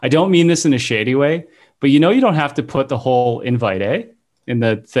I don't mean this in a shady way, but you don't have to put the whole invite, in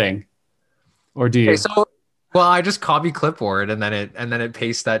the thing, or do Okay, you? so well, I just copy clipboard and then it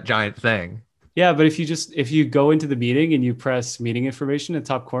pastes that giant thing. Yeah, but if you go into the meeting and you press meeting information in the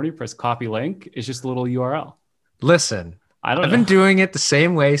top corner, you press copy link, it's just a little URL. Listen, I don't I've been know. doing it the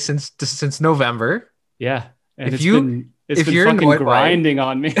same way since November. Yeah, and If it's you been it's if been you're fucking annoyed by it, grinding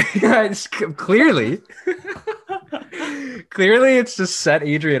on me. it's clearly clearly it's just set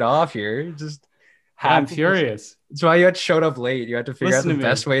Adrian off here. Just Yeah, I'm happened. furious. That's why you had showed up late. You had to figure out Listen the to me.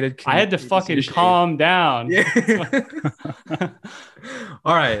 best way to I had to communicate this fucking issue. calm down. Yeah. That's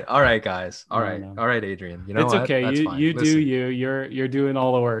why. All right, guys. No, no. All right, Adrian. You know It's what? okay. That's fine. You do Listen. you. You're doing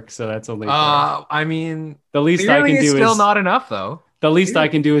all the work, so that's only fair. I mean, The least I clearly can it's do still is not enough though. Clearly.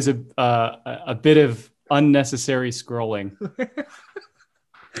 a bit of unnecessary scrolling.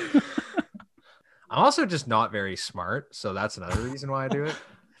 I'm also just not very smart, so that's another reason why I do it.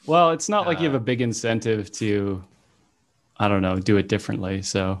 Well, it's not like you have Uh, a big incentive to, I don't know, do it differently.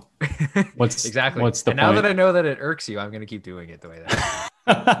 So exactly. what's the And now that point? I know that it irks you, I'm going to keep doing it the way that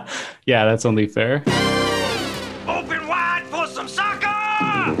I do. Yeah, that's only fair. Open wide for some soccer!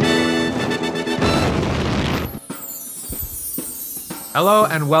 Hello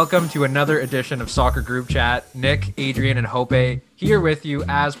and welcome to another edition of Soccer Group Chat. Nick, Adrian, and Hope here with you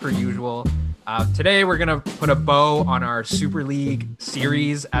as per usual. Today we're gonna put a bow on our Super League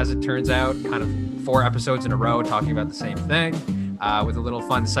series, as it turns out, kind of 4 episodes in a row talking about the same thing, with a little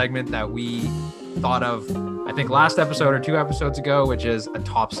fun segment that we thought of, I think last episode or 2 episodes ago, which is a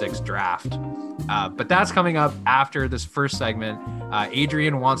top 6 draft. But that's coming up after this first segment.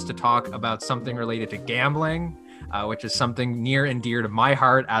 Adrian wants to talk about something related to gambling, which is something near and dear to my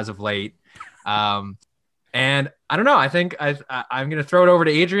heart as of late. And I don't know. I think I'm going to throw it over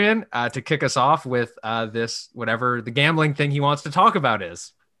to Adrian to kick us off with this, whatever the gambling thing he wants to talk about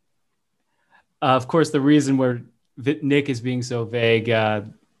is. Of course, the reason where Nick is being so vague, I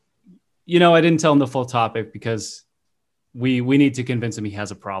didn't tell him the full topic because we need to convince him he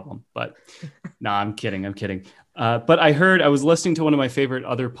has a problem. But no, I'm kidding. But I was listening to one of my favorite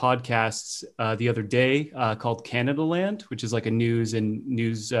other podcasts the other day called Canada Land, which is like a news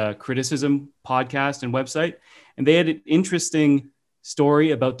criticism podcast and website. And they had an interesting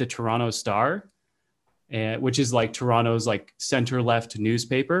story about the Toronto Star, which is like Toronto's like center left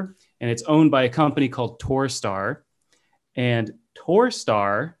newspaper. And it's owned by a company called Torstar. And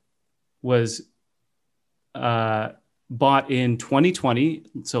Torstar was bought in 2020.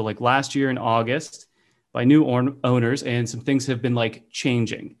 So like last year in August, by new owners, and some things have been like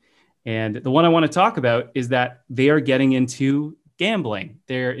changing. And the one I want to talk about is that they are getting into gambling.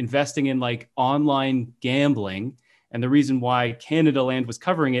 They're investing in like online gambling. And the reason why Canada Land was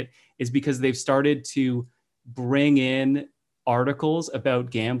covering it is because they've started to bring in articles about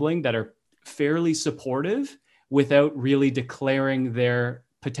gambling that are fairly supportive without really declaring their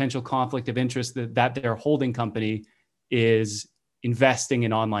potential conflict of interest that their holding company is investing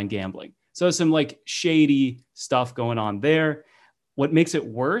in online gambling. So some like shady stuff going on there. What makes it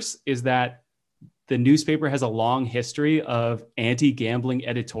worse is that the newspaper has a long history of anti-gambling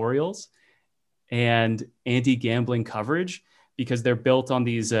editorials and anti-gambling coverage because they're built on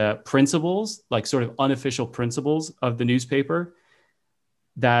these principles, like sort of unofficial principles of the newspaper,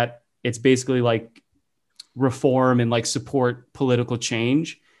 that it's basically like reform and like support political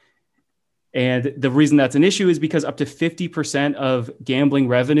change. And the reason that's an issue is because up to 50% of gambling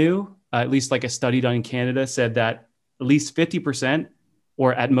revenue, at least like a study done in Canada, said that at least 50%,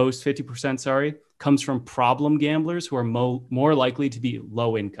 or at most 50%, comes from problem gamblers who are more likely to be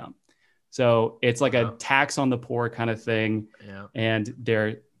low income. So it's like a tax on the poor kind of thing. Yeah. And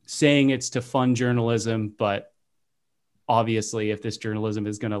they're saying it's to fund journalism, but obviously if this journalism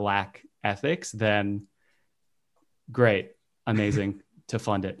is going to lack ethics, then great, amazing to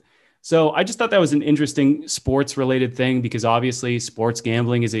fund it. So I just thought that was an interesting sports related thing because obviously sports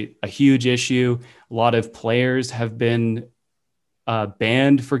gambling is a huge issue. A lot of players have been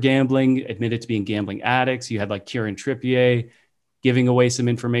banned for gambling, admitted to being gambling addicts. You had like Kieran Trippier giving away some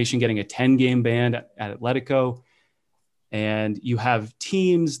information, getting a 10-game ban at Atletico. And you have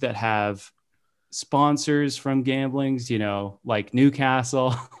teams that have sponsors from gamblings, like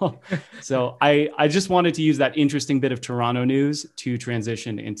Newcastle. So I just wanted to use that interesting bit of Toronto news to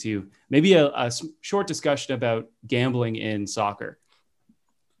transition into maybe a short discussion about gambling in soccer.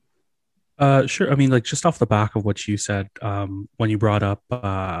 Sure. I mean, like just off the back of what you said, when you brought up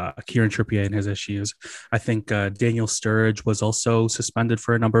Kieran Trippier and his issues, I think Daniel Sturridge was also suspended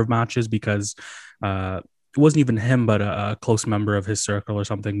for a number of matches because it wasn't even him, but a close member of his circle or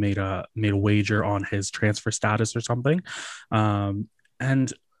something made a wager on his transfer status or something.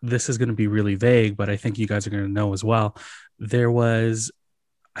 And this is going to be really vague, but I think you guys are going to know as well. There was,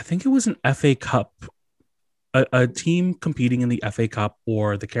 I think it was an FA Cup, a team competing in the FA Cup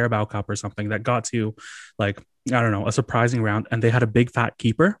or the Carabao Cup or something that got to like, I don't know, a surprising round, and they had a big fat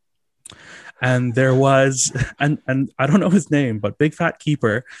keeper. And there was, and I don't know his name, but big fat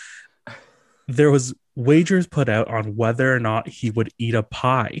keeper, there was wagers put out on whether or not he would eat a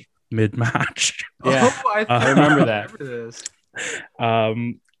pie mid-match. Yeah, I remember that. This.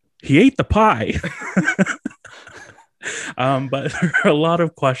 He ate the pie. But there are a lot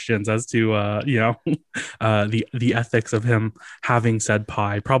of questions as to the ethics of him having said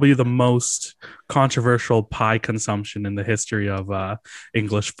pie. Probably the most controversial pie consumption in the history of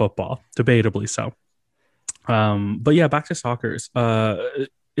English football, debatably so. But yeah, back to Soccer's.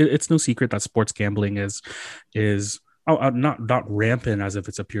 It's no secret that sports gambling is not rampant as if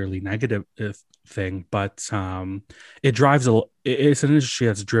it's a purely negative thing, but it's an industry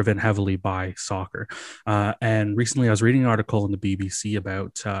that's driven heavily by soccer. And recently I was reading an article in the BBC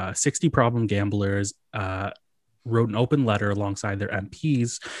about 60 problem gamblers wrote an open letter alongside their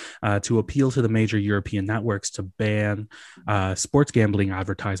MPs to appeal to the major European networks to ban sports gambling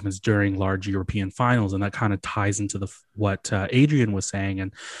advertisements during large European finals. And that kind of ties into what Adrian was saying.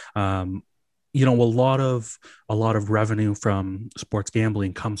 And a lot of revenue from sports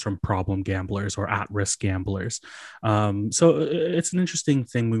gambling comes from problem gamblers or at-risk gamblers. So it's an interesting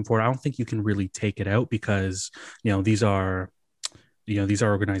thing moving forward. I don't think you can really take it out because, these are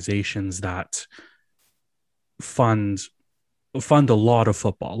organizations that fund a lot of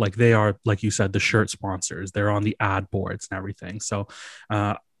football. Like they are, like you said, the shirt sponsors, they're on the ad boards and everything. So,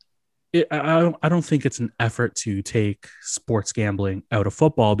 I don't think it's an effort to take sports gambling out of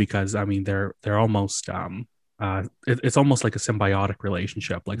football because they're almost it's almost like a symbiotic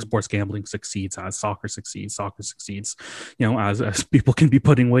relationship. Like sports gambling succeeds as soccer succeeds, as people can be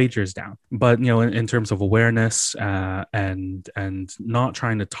putting wagers down. But in terms of awareness and not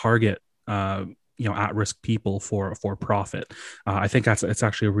trying to target at-risk people for profit, I think it's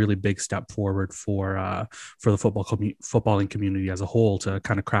actually a really big step forward for the footballing community as a whole to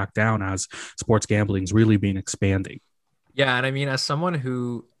kind of crack down as sports gambling is really been expanding. Yeah, and as someone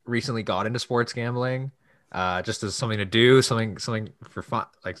who recently got into sports gambling, just as something to do, something for fun,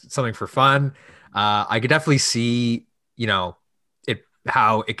 I could definitely see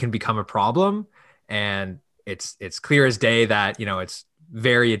how it can become a problem, and it's clear as day that it's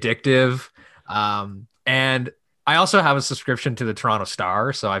very addictive. And I also have a subscription to the Toronto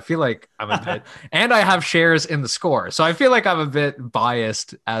Star, so I feel like I'm a bit, and I have shares in the Score, so I feel like I'm a bit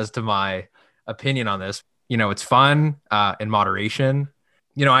biased as to my opinion on this. It's fun, in moderation.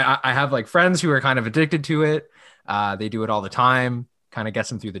 I have like friends who are kind of addicted to it. They do it all the time, kind of gets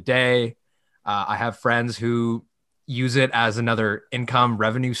them through the day. I have friends who use it as another income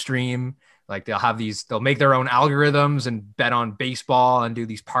revenue stream. Like they'll make their own algorithms and bet on baseball and do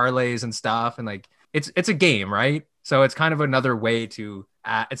these parlays and stuff. And like, it's a game, right? So it's kind of another way to,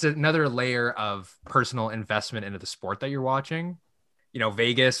 it's another layer of personal investment into the sport that you're watching.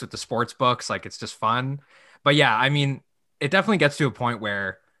 Vegas with the sports books, like it's just fun. But yeah, it definitely gets to a point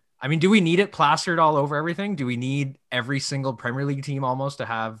where, do we need it plastered all over everything? Do we need every single Premier League team almost to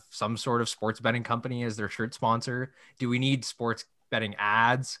have some sort of sports betting company as their shirt sponsor? Do we need sports betting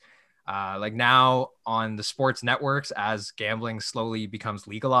ads? Like now on the sports networks, as gambling slowly becomes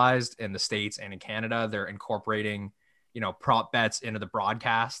legalized in the States and in Canada, they're incorporating, prop bets into the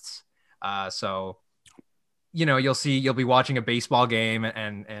broadcasts. So, you'll be watching a baseball game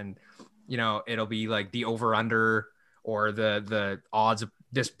and it'll be like the over under or the odds of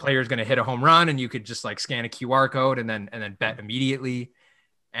this player is going to hit a home run, and you could just like scan a QR code and then bet immediately.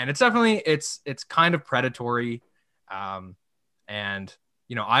 And it's definitely, it's kind of predatory. And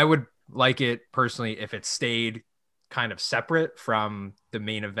I would like it personally if it stayed kind of separate from the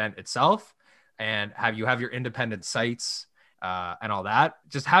main event itself, and have your independent sites and all that.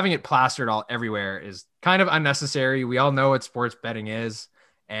 Just having it plastered all everywhere is kind of unnecessary. We all know what sports betting is,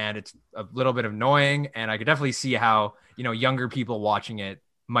 and it's a little bit annoying. And I could definitely see how, younger people watching it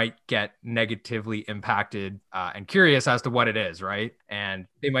might get negatively impacted and curious as to what it is, right? And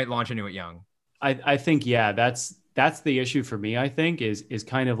they might launch into it young. I think, yeah, that's the issue for me, I think, is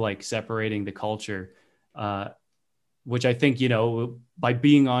kind of like separating the culture, which I think, by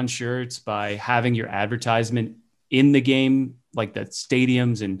being on shirts, by having your advertisement in the game, like the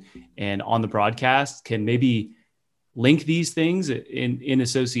stadiums and on the broadcast, can maybe link these things in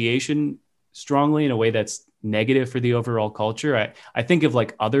association strongly in a way that's negative for the overall culture. I think of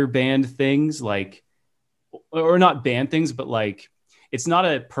like other banned things, like, or not banned things, but like, it's not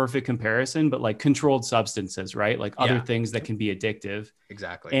a perfect comparison, but like controlled substances, right? Like other Yeah. things that can be addictive.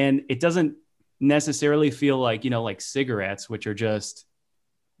 Exactly. And it doesn't necessarily feel like, like cigarettes, which are just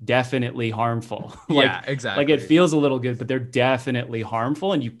definitely harmful. Yeah, exactly. Like it feels a little good, but they're definitely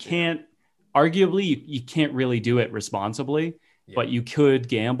harmful. And you can't, arguably, you can't really do it responsibly, but you could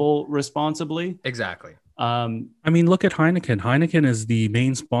gamble responsibly. Exactly. I mean, look at Heineken. Heineken is the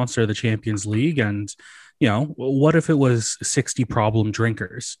main sponsor of the Champions League, and what if it was 60 problem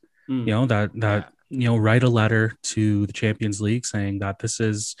drinkers? Write a letter to the Champions League saying that this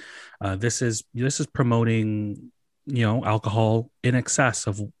is promoting alcohol in excess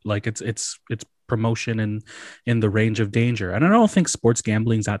of, like, it's promotion in the range of danger. And I don't think sports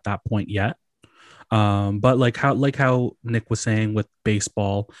gambling's at that point yet. But like how Nick was saying with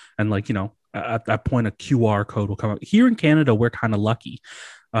baseball, and at that point a QR code will come up. Here in Canada, we're kind of lucky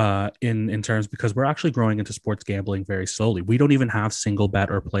in terms, because we're actually growing into sports gambling very slowly. We don't even have single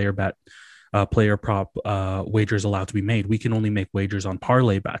bet or player prop wagers allowed to be made. We can only make wagers on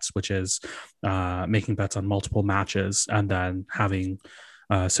parlay bets, which is making bets on multiple matches and then having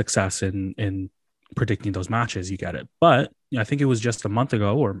success in predicting those matches. You get it. But I think it was just a month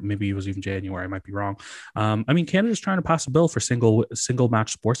ago, or maybe it was even January, I might be wrong. I mean, Canada's trying to pass a bill for single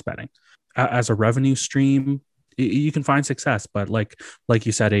match sports betting as a revenue stream. You can find success, but like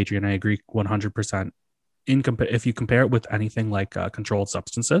you said, Adrian, I agree 100%. If you compare it with anything like controlled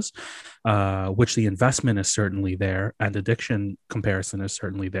substances, which the investment is certainly there, and addiction comparison is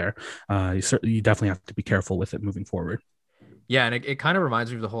certainly there, you definitely have to be careful with it moving forward. Yeah, and it kind of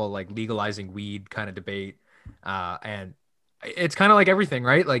reminds me of the whole like legalizing weed kind of debate, and it's kind of like everything,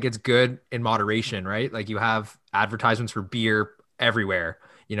 right? Like it's good in moderation, right? Like you have advertisements for beer everywhere.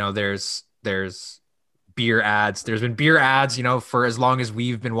 There's beer ads. There's been beer ads, for as long as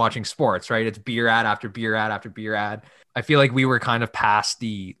we've been watching sports, right? It's beer ad after beer ad after beer ad. I feel like we were kind of past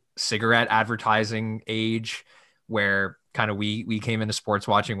the cigarette advertising age, where kind of we came into sports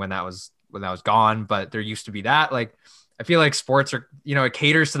watching when that was gone. But there used to be that. Like I feel like sports are, it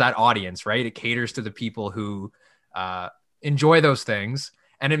caters to that audience, right? It caters to the people who enjoy those things.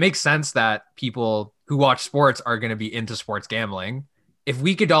 And it makes sense that people who watch sports are going to be into sports gambling. If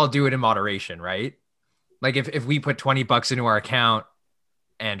we could all do it in moderation, right? Like if we put $20 into our account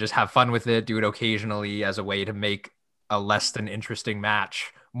and just have fun with it, do it occasionally as a way to make a less than interesting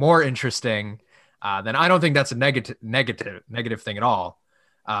match more interesting, then I don't think that's a negative thing at all.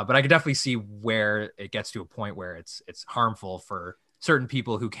 But I could definitely see where it gets to a point where it's harmful for certain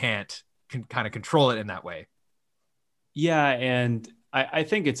people who can't kind of control it in that way. Yeah. And I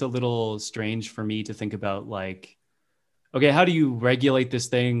think it's a little strange for me to think about, like, okay, how do you regulate this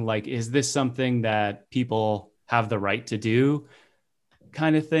thing? Like, is this something that people have the right to do,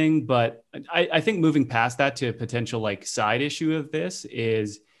 kind of thing? But I think moving past that to a potential like side issue of this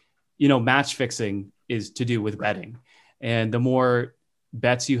is, match fixing is to do with betting. And the more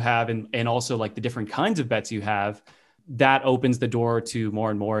bets you have, and also like the different kinds of bets you have, that opens the door to more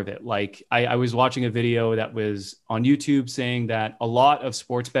and more of it. Like I was watching a video that was on YouTube saying that a lot of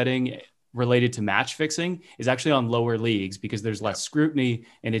sports betting related to match fixing is actually on lower leagues because there's less scrutiny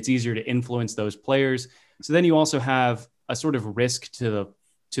and it's easier to influence those players. So then you also have a sort of risk to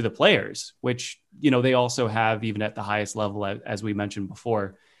the players, which, they also have even at the highest level, as we mentioned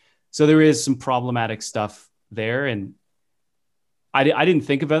before. So there is some problematic stuff there. And I didn't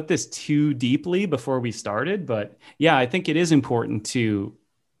think about this too deeply before we started, but yeah, I think it is important to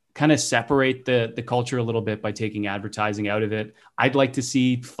kind of separate the culture a little bit by taking advertising out of it. I'd like to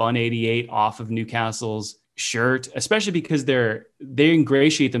see Fun 88 off of Newcastle's shirt, especially because they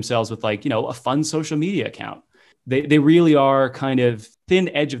ingratiate themselves with like, a fun social media account. They really are kind of thin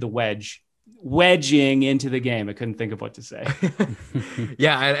edge of the wedging into the game. I couldn't think of what to say.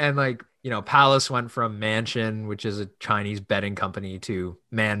 Yeah. And like, Palace went from Mansion, which is a Chinese betting company, to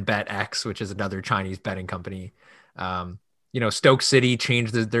ManBetX, which is another Chinese betting company. Stoke City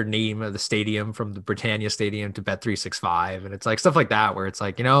changed their name of the stadium from the Britannia Stadium to Bet365. And it's like stuff like that, where it's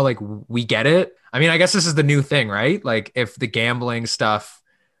like, like we get it. I mean, I guess this is the new thing, right? Like if the gambling stuff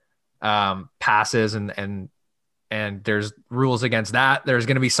passes and there's rules against that, there's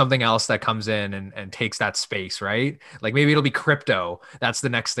going to be something else that comes in and takes that space, right? Like maybe it'll be crypto. That's the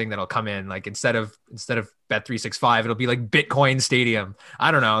next thing that'll come in. Like instead of Bet365, it'll be like Bitcoin Stadium.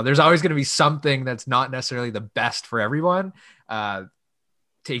 I don't know. There's always going to be something that's not necessarily the best for everyone. That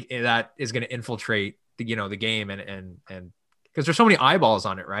is going to infiltrate the game and because there's so many eyeballs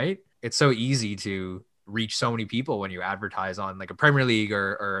on it, right? It's so easy to reach so many people when you advertise on like a Premier League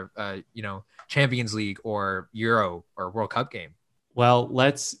or Champions League or Euro or World Cup game. Well,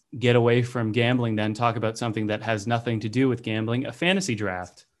 let's get away from gambling then, talk about something that has nothing to do with gambling, a fantasy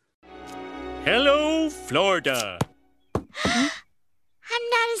draft. Hello, Florida. I'm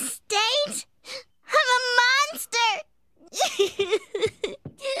not a state. I'm a monster.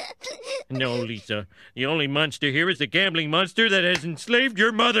 No, Lisa. The only monster here is the gambling monster that has enslaved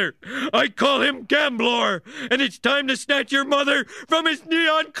your mother. I call him Gamblor, and it's time to snatch your mother from his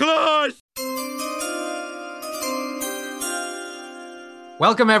neon claws.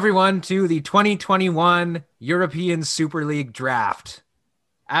 Welcome, everyone, to the 2021 European Super League draft.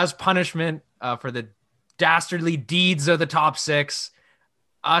 As punishment for the dastardly deeds of the top six,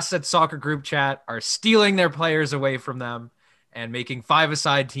 us at Soccer Group Chat are stealing their players away from them and making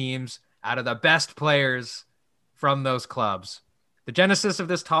five-a-side teams out of the best players from those clubs. The genesis of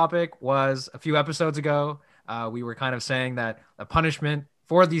this topic was a few episodes ago. We were kind of saying that the punishment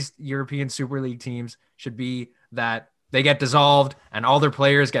for these European Super League teams should be that they get dissolved and all their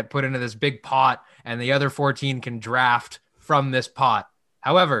players get put into this big pot and the other 14 can draft from this pot.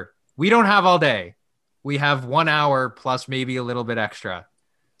 However, we don't have all day. We have 1 hour plus maybe a little bit extra.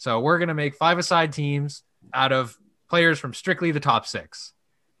 So we're going to make five-a-side teams out of players from strictly the top six.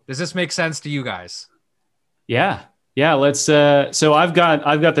 Does this make sense to you guys? Yeah. Let's. So I've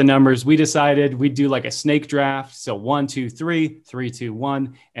got the numbers. We decided we'd do like a snake draft. So 1, 2, 3, 3, 2,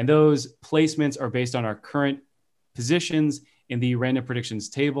 1, and those placements are based on our current positions in the random predictions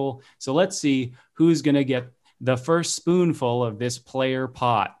table. So let's see who's going to get the first spoonful of this player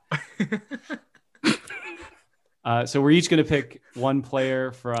pot. So we're each going to pick one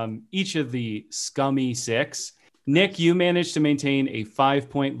player from each of the scummy six. Nick, you managed to maintain a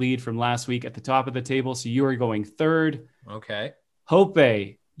 5-point lead from last week at the top of the table, so you are going third. Okay. Hope,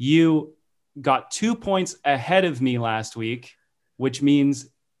 you got 2 points ahead of me last week, which means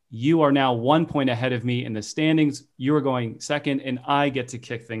you are now 1 point ahead of me in the standings. You are going second, and I get to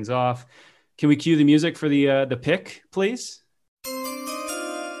kick things off. Can we cue the music for the pick, please?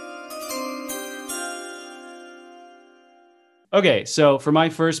 Okay, so for my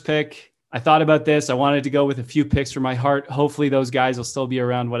first pick, I thought about this. I wanted to go with a few picks from my heart. Hopefully those guys will still be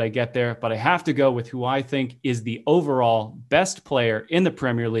around when I get there, but I have to go with who I think is the overall best player in the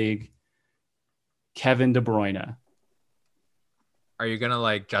Premier League, Kevin De Bruyne. Are you going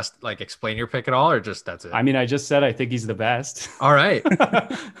to just explain your pick at all, or just that's it? I mean, I just said I think he's the best. All right.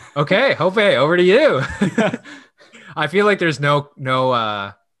 Okay, Hope, over to you. I feel like there's no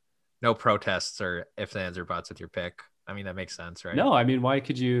protests or ifs, ands, or buts with your pick. I mean, that makes sense, right? No, I mean, why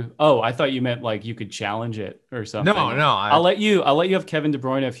could you? Oh, I thought you meant you could challenge it or something. No. I'll let you have Kevin De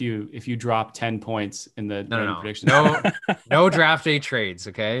Bruyne if you drop 10 points in the prediction. No draft day trades.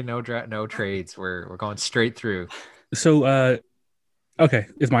 Okay. No trades. We're going straight through. So, okay.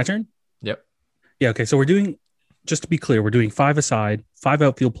 It's my turn. Yep. Yeah. Okay. So just to be clear, we're doing 5-a-side, 5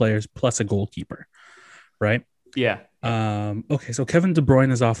 outfield players plus a goalkeeper, right? Yeah. Okay, so Kevin De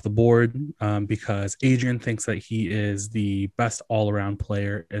Bruyne is off the board because Adrian thinks that he is the best all-around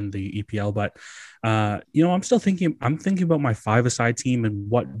player in the EPL. But I'm thinking about my 5-a-side team and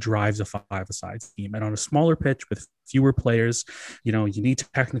what drives a 5-a-side team. And on a smaller pitch with fewer players, you need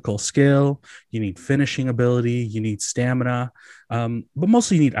technical skill, you need finishing ability, you need stamina, but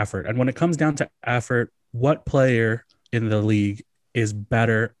mostly you need effort. And when it comes down to effort, what player in the league is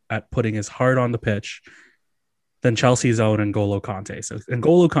better at putting his heart on the pitch than Chelsea's own N'Golo Kante? So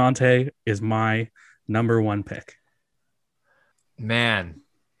N'Golo Kante is my number one pick. Man,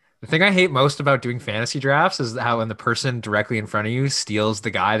 the thing I hate most about doing fantasy drafts is how when the person directly in front of you steals the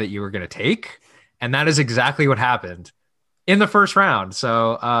guy that you were going to take. And that is exactly what happened in the first round.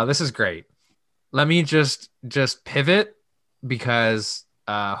 So this is great. Let me just pivot because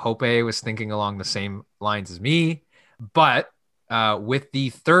Hope was thinking along the same lines as me. But with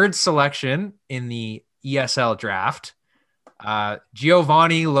the third selection in the ESL draft,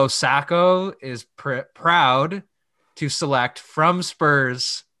 Giovanni Lo Sacco is proud to select from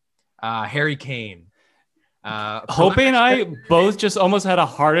Spurs Harry Kane. Hope and I both just almost had a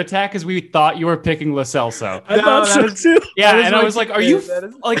heart attack because we thought you were picking Lo Celso. I thought so too. Yeah, and I was like, "Are you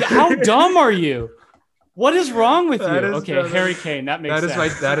how dumb are you? What is wrong with you?" Okay, Harry Kane. That makes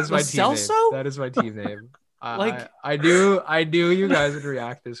sense. That is my team Celso? name. That is my team name. I knew you guys would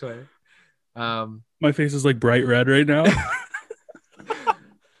react this way. My face is bright red right now.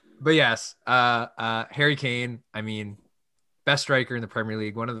 But yes, Harry Kane, I mean, best striker in the Premier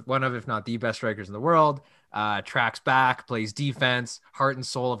League, one of if not the best strikers in the world, tracks back, plays defense, heart and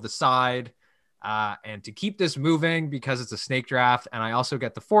soul of the side. And to keep this moving, because it's a snake draft and I also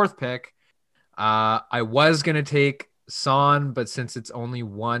get the fourth pick, I was going to take Son, but since it's only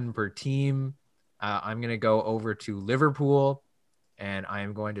one per team, I'm going to go over to Liverpool and I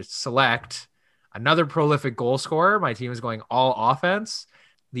am going to select another prolific goal scorer. My team is going all offense.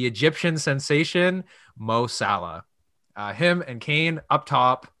 The Egyptian sensation, Mo Salah. Him and Kane up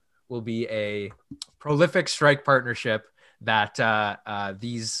top will be a prolific strike partnership that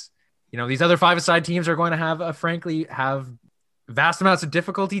these other five-a-side teams are going to have, frankly, have vast amounts of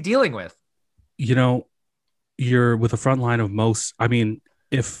difficulty dealing with. You're with a front line of most. I mean,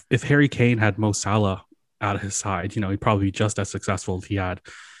 if Harry Kane had Mo Salah at his side, he'd probably be just as successful as he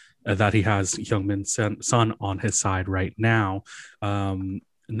has Heung-min Son on his side right now.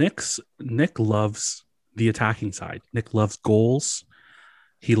 Nick loves the attacking side. Nick loves goals.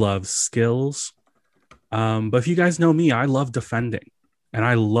 He loves skills. But if you guys know me, I love defending and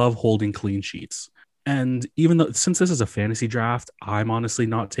I love holding clean sheets. And even though, since this is a fantasy draft, I'm honestly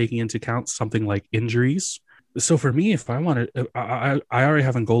not taking into account something like injuries. So for me, if I want to, I already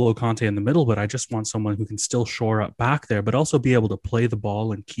have N'Golo Kante in the middle, but I just want someone who can still shore up back there, but also be able to play the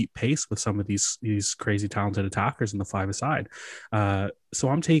ball and keep pace with some of these crazy talented attackers in the five-a-side. So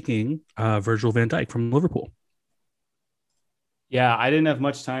I'm taking Virgil van Dijk from Liverpool. Yeah, I didn't have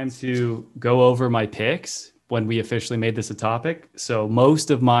much time to go over my picks when we officially made this a topic. So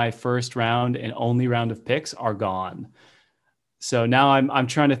most of my first round and only round of picks are gone. So now I'm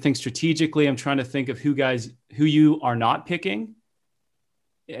trying to think strategically. I'm trying to think of who you are not picking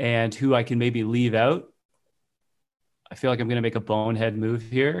and who I can maybe leave out. I feel like I'm going to make a bonehead move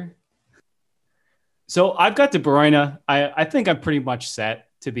here. So I've got De Bruyne. I think I'm pretty much set,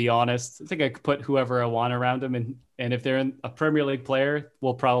 to be honest. I think I could put whoever I want around him. And if they're a Premier League player,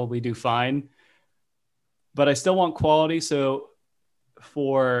 we'll probably do fine. But I still want quality. So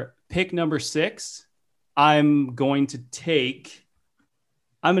for pick number 6, I'm going to take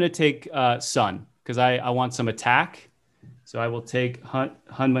Son because I want some attack. So I will take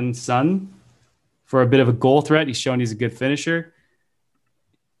Heung-min Son for a bit of a goal threat. He's shown he's a good finisher.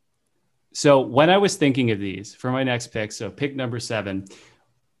 So when I was thinking of these for my next pick, so pick number 7,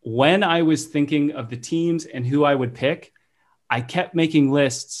 when I was thinking of the teams and who I would pick, I kept making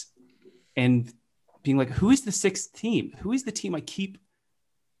lists and being like, who is the 6th team? Who is the team I keep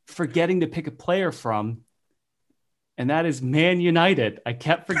forgetting to pick a player from? And that is Man United. I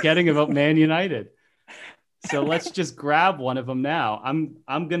kept forgetting about Man United. So let's just grab one of them now.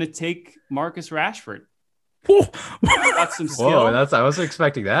 I'm going to take Marcus Rashford. Got some skill. Whoa, I wasn't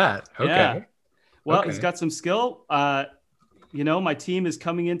expecting that. Okay. Yeah. Well, Okay. He's got some skill. My team is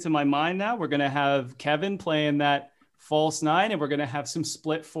coming into my mind now. We're going to have Kevin playing that false 9, and we're going to have some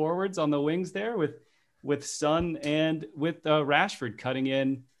split forwards on the wings there with Son and with Rashford cutting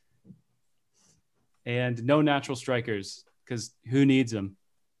in, and no natural strikers because who needs them?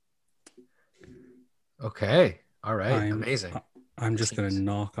 Okay. All right. Amazing. I'm just going to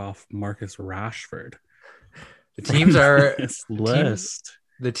knock off Marcus Rashford. The teams are this list.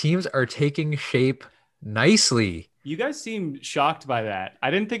 The teams are taking shape nicely. You guys seem shocked by that. I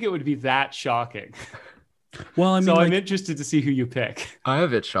didn't think it would be that shocking. Well, I mean, I'm interested to see who you pick. I'm a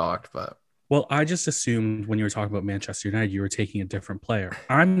bit shocked, but well, I just assumed when you were talking about Manchester United, you were taking a different player.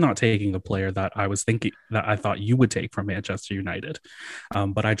 I'm not taking the player that I was thinking that I thought you would take from Manchester United.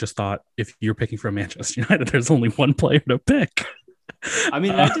 But I just thought if you're picking from Manchester United, there's only one player to pick. I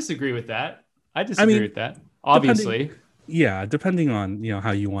mean, I disagree with that. I disagree with that. Obviously. Depending on,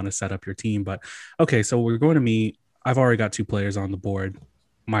 how you want to set up your team. But okay, so we're going to me. I've already got 2 players on the board.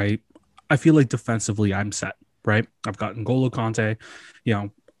 I feel like defensively I'm set, right? I've got N'Golo Kante,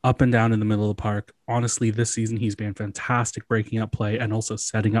 up and down in the middle of the park. Honestly, this season he's been fantastic breaking up play and also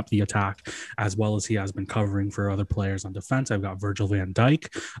setting up the attack, as well as he has been covering for other players on defense. I've got Virgil van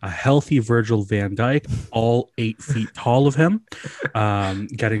Dijk, a healthy Virgil van Dijk, all 8 feet tall of him,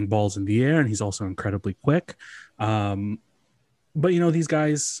 getting balls in the air, and he's also incredibly quick. But these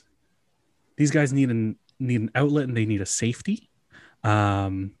guys need an outlet and they need a safety.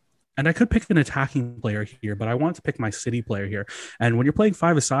 And I could pick an attacking player here, but I want to pick my City player here. And when you're playing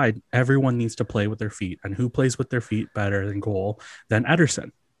 5-a-side, everyone needs to play with their feet. And who plays with their feet better than goal than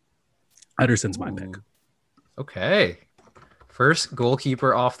Ederson? Ederson's my pick. Okay. First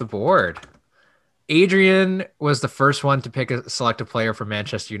goalkeeper off the board. Adrian was the first one to pick a selected player for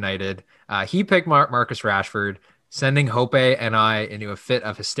Manchester United. He picked Marcus Rashford, sending Hope and I into a fit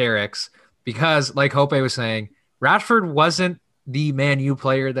of hysterics because, like Hope was saying, Rashford wasn't the Man U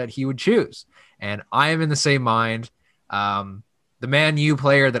player that he would choose. And I am in the same mind. The Man U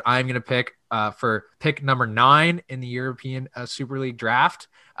player that I'm going to pick for pick number 9 in the European Super League draft.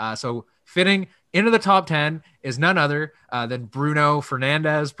 So fitting into the top 10 is none other than Bruno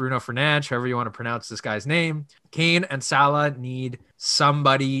Fernandes, however you want to pronounce this guy's name. Kane and Salah need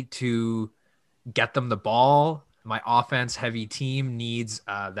somebody to get them the ball. my offense heavy team needs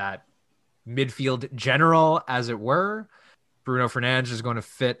that midfield general, as it were. Bruno Fernandes is going to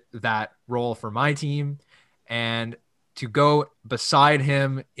fit that role for my team. And to go beside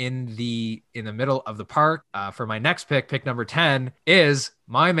him in the middle of the park for my next pick number 10, is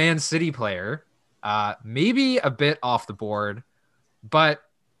my Man City player. Maybe a bit off the board, but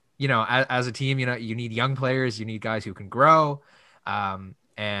as a team, you need young players, you need guys who can grow.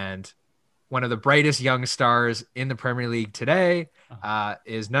 And one of the brightest young stars in the Premier League today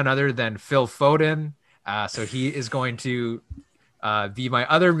is none other than Phil Foden. So he is going to be my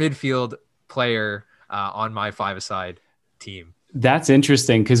other midfield player on my five-a-side team. That's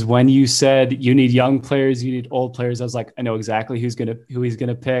interesting, because when you said you need young players, you need old players, I was like, I know exactly who he's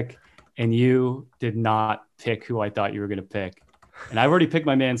gonna pick, and you did not pick who I thought you were gonna pick. And I've already picked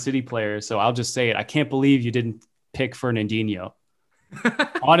my Man City player, so I'll just say it. I can't believe you didn't pick Fernandinho.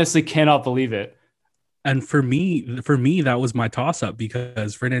 Honestly, cannot believe it. And for me, that was my toss up,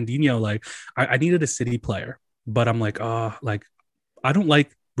 because Fernandinho, like, I needed a City player, but I'm like, I don't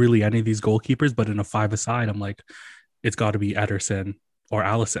like really any of these goalkeepers, but in a five-a-side, I'm like, it's got to be Ederson or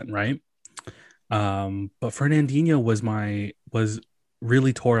Alisson, right? But Fernandinho was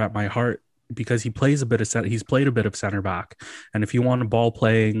really tore at my heart, because he's played a bit of center back, and if you want a ball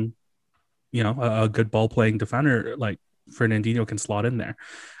playing, a good ball playing defender, like Fernandinho can slot in there.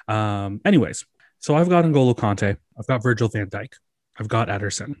 Anyways, so I've got N'Golo Kante, I've got Virgil van Dijk, I've got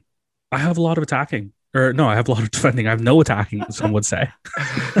Ederson. I have a lot of attacking. Or no, I have a lot of defending. I have no attacking, some would say.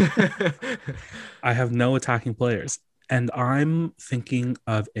 I have no attacking players. And I'm thinking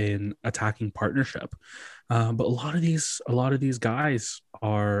of an attacking partnership. But a lot of these guys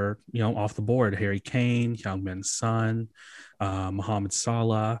are, off the board. Harry Kane, Heung-min Son, Mohamed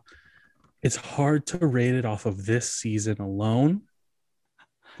Salah. It's hard to rate it off of this season alone.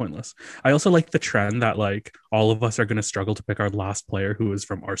 Pointless. I also like the trend that, like, all of us are going to struggle to pick our last player who is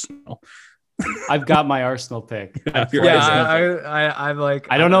from Arsenal. I've got my Arsenal pick. I'm like,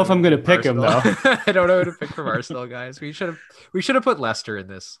 I don't know if I'm going to pick him, though. I don't know who to pick from Arsenal, guys. We should have put Leicester in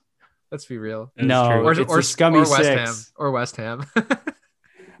this. Let's be real. No, it's a scummy West six. Ham or West Ham.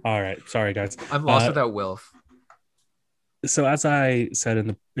 All right, sorry guys. I'm lost without Wilf. So as I said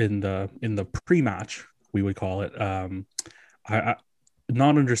in the pre-match, we would call it, I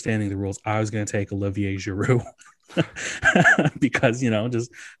not understanding the rules, I was going to take Olivier Giroud because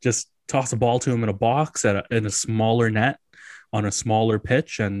just toss a ball to him in a box in a smaller net on a smaller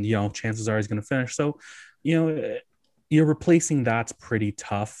pitch, and chances are he's going to finish. So you're replacing that's pretty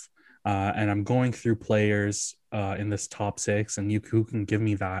tough. And I'm going through players in this top six, and who can give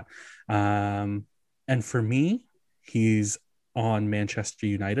me that. And for me, he's on Manchester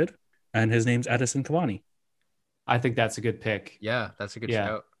United, and his name's Edinson Cavani. I think that's a good pick. Yeah, that's a good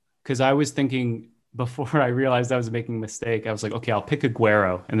shout. Because I was thinking, before I realized I was making a mistake, I was like, okay, I'll pick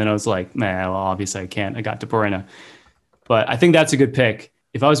Aguero. And then I was like, well, obviously I can't. I got De Bruyne. But I think that's a good pick.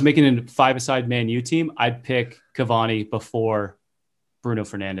 If I was making a five-a-side Man U team, I'd pick Cavani before Bruno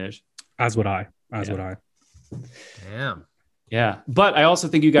Fernandes. As would I. Damn. Yeah. But I also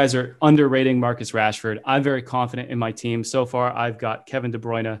think you guys are underrating Marcus Rashford. I'm very confident in my team. So far, I've got Kevin De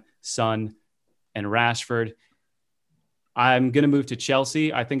Bruyne, Son, and Rashford. I'm going to move to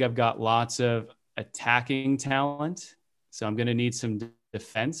Chelsea. I think I've got lots of attacking talent. So I'm going to need some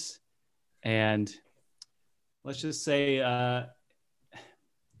defense. And let's just say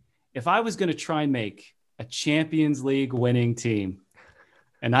if I was going to try and make a Champions League winning team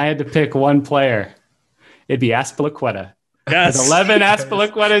and I had to pick one player, it'd be Azpilicueta. Yes. With 11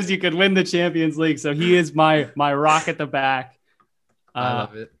 Azpilicuetas, you could win the Champions League. So he is my rock at the back. I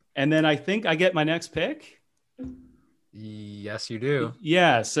love it. And then I think I get my next pick. Yes, you do.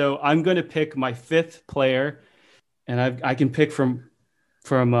 Yeah. So I'm going to pick my fifth player, and I can pick from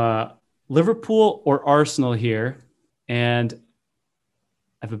Liverpool or Arsenal here. And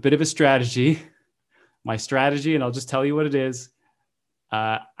I have a bit of a strategy. My strategy, and I'll just tell you what it is.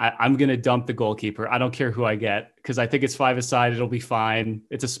 I'm going to dump the goalkeeper. I don't care who I get, because I think it's five-a-side. It'll be fine.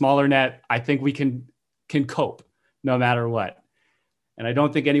 It's a smaller net. I think we can cope no matter what. And I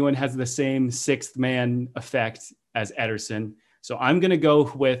don't think anyone has the same sixth man effect as Ederson. So I'm going to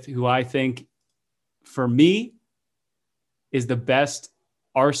go with who I think, for me, is the best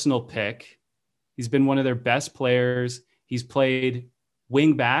Arsenal pick. He's been one of their best players. He's played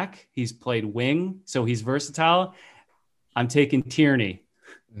wing back. He's played wing. So he's versatile. I'm taking Tierney.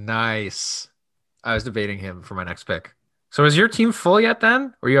 Nice. I was debating him for my next pick. So is your team full yet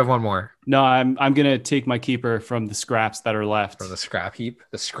then? Or you have one more? No, I'm going to take my keeper from the scraps that are left. From the scrap heap.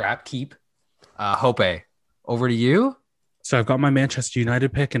 The scrap keep. Hope, over to you. So I've got my Manchester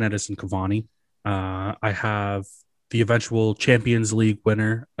United pick and Edinson Cavani. I have the eventual Champions League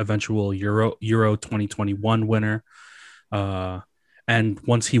winner, eventual Euro 2021 winner. And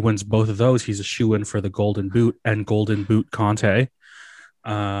once he wins both of those, he's a shoe-in for the Golden Boot and Golden Boot Conte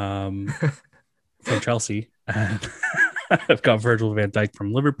from Chelsea. And I've got Virgil van Dijk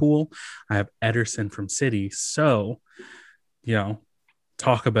from Liverpool. I have Ederson from City. So,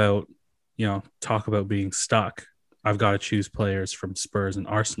 talk about being stuck. I've got to choose players from Spurs and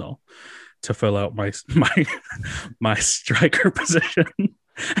Arsenal to fill out my striker position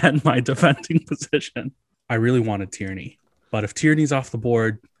and my defending position. I really wanted Tierney, but if Tierney's off the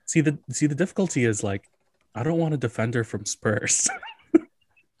board, see the difficulty is like I don't want a defender from Spurs.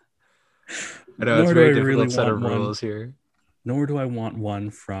 I know it's a very difficult set of rules here. Nor do I want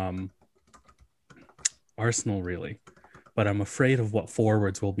one from Arsenal, really. But I'm afraid of what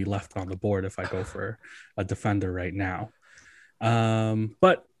forwards will be left on the board if I go for a defender right now.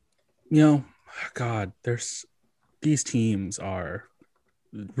 But God, these teams are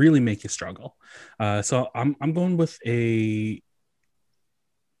really make you struggle. So I'm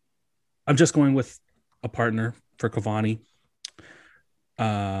just going with a partner for Cavani.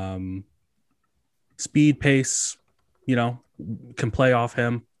 Speed, pace, can play off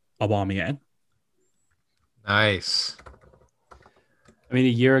him. Aubameyang. Nice. I mean, a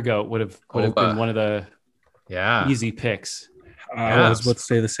year ago it would have been one of the easy picks. I was about to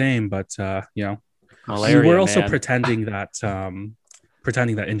say the same, but Malaria, we're also man. pretending that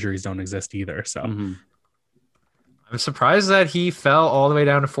injuries don't exist either. So Mm-hmm. I'm surprised that he fell all the way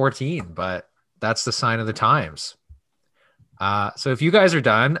down to 14, but that's the sign of the times. So if you guys are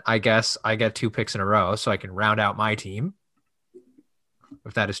done, I guess I get 2 picks in a row, so I can round out my team.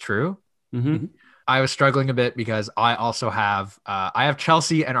 If that is true. Mm-hmm. I was struggling a bit because I also have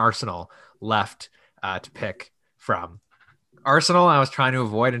Chelsea and Arsenal left to pick from. Arsenal, I was trying to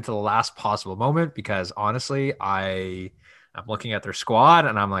avoid until the last possible moment because honestly, I'm looking at their squad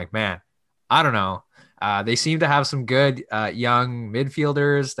and I'm like, man, I don't know. They seem to have some good young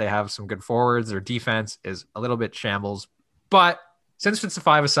midfielders. They have some good forwards. Their defense is a little bit shambles, but since it's a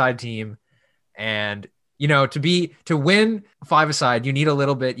 5-a-side team, and to win 5-a-side, you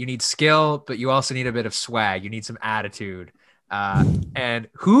need skill, but you also need a bit of swag. You need some attitude. And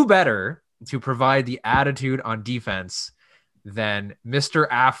who better to provide the attitude on defense than Mr.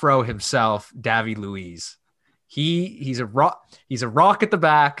 Afro himself, David Luiz. He's a rock at the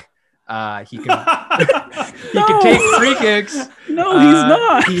back. He can take free kicks. No, he's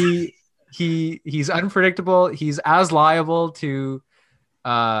not. He's unpredictable. He's as liable to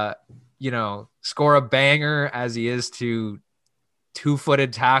score a banger as he is to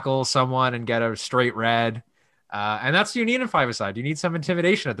 2-footed tackle someone and get a straight red. And that's what you need in 5-a-side. You need some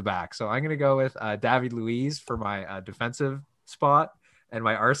intimidation at the back. So I'm going to go with David Luiz for my defensive spot and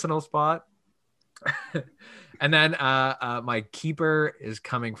my Arsenal spot. And then my keeper is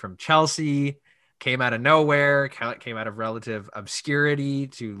coming from Chelsea, came out of nowhere, came out of relative obscurity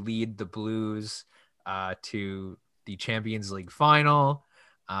to lead the Blues to the Champions League final.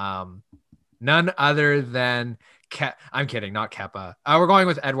 None other than I'm kidding, not Kepa. We're going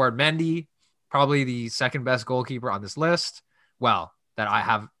with Edouard Mendy, probably the second best goalkeeper on this list. Well, that I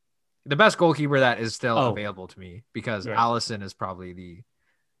have the best goalkeeper that is still available to me because Alisson is probably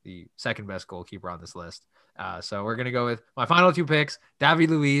the second best goalkeeper on this list. So we're going to go with my final 2 picks,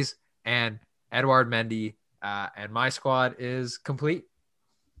 David Luiz and Edouard Mendy. And my squad is complete.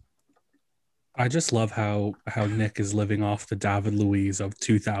 I just love how Nick is living off the David Luiz of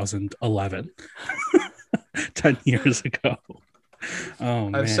 2011, 10 years ago. Oh,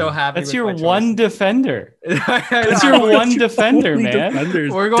 man. I'm so happy. That's your one defender. That's your one defender, man.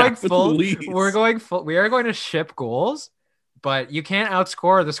 We're going full. We are going to ship goals, but you can't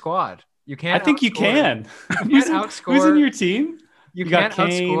outscore the squad. You can't. I think you can. You can't outscore. Who's in your team? You can't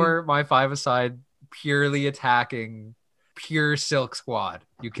outscore my 5-a-side purely attacking, pure silk squad.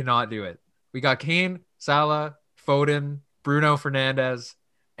 You cannot do it. We got Kane, Salah, Foden, Bruno Fernandes,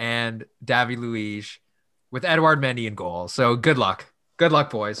 and David Luiz with Edouard Mendy in goal. So good luck. Good luck,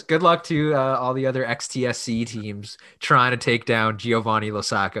 boys. Good luck to all the other XTSC teams trying to take down Giovanni Lo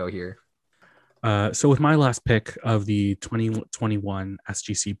Sacco here. So with my last pick of the 2021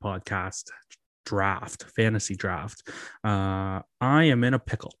 SGC podcast fantasy draft, I am in a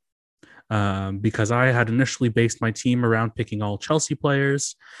pickle. Because I had initially based my team around picking all Chelsea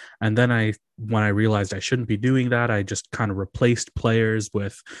players. And then when I realized I shouldn't be doing that, I just kind of replaced players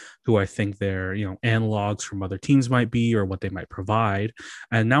with who I think their, analogs from other teams might be or what they might provide.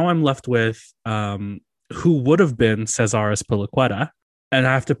 And now I'm left with who would have been Cesar Azpilicueta, and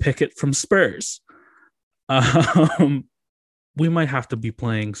I have to pick it from Spurs. We might have to be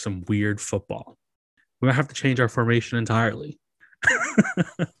playing some weird football. we're gonna have to change our formation entirely.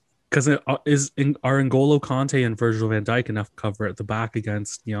 Because are N'Golo Conte and Virgil van Dijk enough cover at the back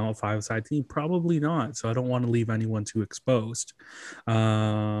against a five-side team? Probably not. So I don't want to leave anyone too exposed.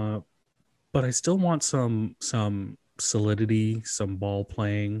 But I still want some solidity, some ball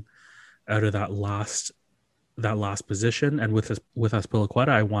playing out of that last position. And with Azpilicueta,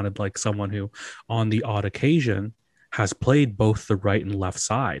 I wanted like someone who, on the odd occasion, has played both the right and left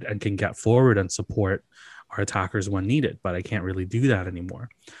side and can get forward and support our attackers when needed. But I can't really do that anymore.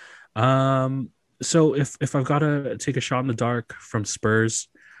 So if I've got to take a shot in the dark from Spurs,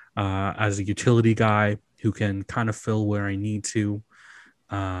 as a utility guy who can kind of fill where I need to,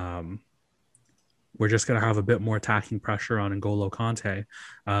 we're just going to have a bit more attacking pressure on N'Golo Conte.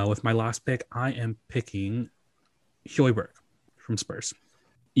 With my last pick, I am picking Højbjerg from Spurs.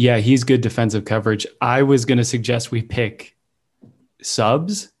 Yeah, he's good defensive coverage. I was going to suggest we pick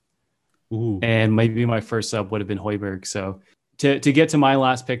subs. Ooh. And maybe my first sub would have been Højbjerg. So to get to my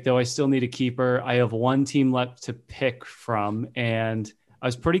last pick, though, I still need a keeper. I have one team left to pick from, and I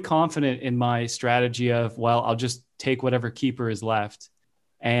was pretty confident in my strategy of, well, I'll just take whatever keeper is left.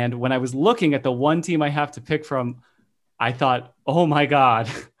 And when I was looking at the one team I have to pick from, I thought, oh my God,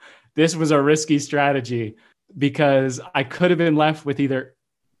 this was a risky strategy, because I could have been left with either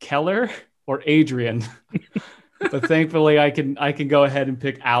Keller or Adrian. But thankfully, I can go ahead and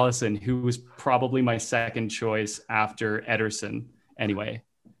pick Allison, who was probably my second choice after Ederson anyway.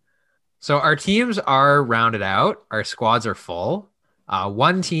 So our teams are rounded out. Our squads are full.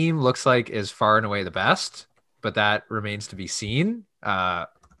 One team looks like is far and away the best, but that remains to be seen.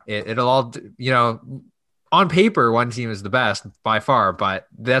 It'll all, on paper, one team is the best by far, but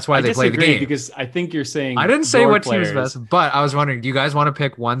that's why they play the game. Because I think you're saying I didn't say what team is best, but I was wondering, do you guys want to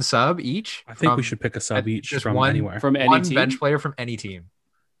pick one sub each? I think we should pick a sub each just from anywhere. From any one team? bench player from any team.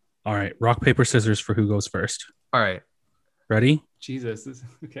 All right, rock, paper, scissors for who goes first. All right. Ready? Jesus.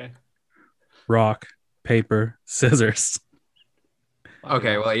 Okay. Rock, paper, scissors.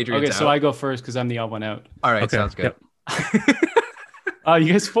 Okay, well, Adrian's Okay, so I go first because I'm the odd one out. All right, Okay, sounds good. yep.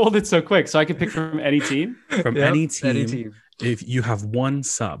 You guys folded so quick, so I can pick from any team? From Yep, any team. If you have one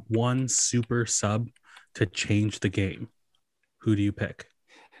super sub to change the game, who do you pick?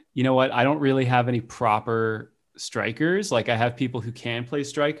 You know what? I don't really have any proper strikers. Like, I have people who can play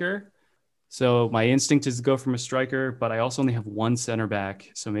striker. So my instinct is to go from a striker, but I also only have one center back.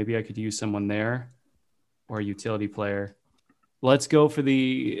 So maybe I could use someone there or a utility player. Let's go for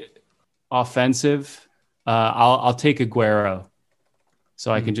the offensive. I'll take Aguero,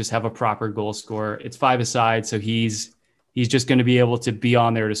 so I can just have a proper goal scorer. It's 5-a-side, so he's just going to be able to be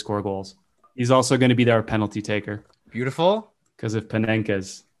on there to score goals. He's also going to be their penalty taker. Beautiful. Because of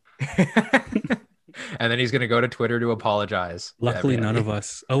Panenka's. And then he's going to go to Twitter to apologize. Luckily, none of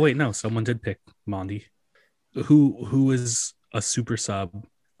us. Oh wait, no, someone did pick Mondi, who is a super sub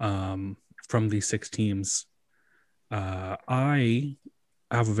from these 6 teams. I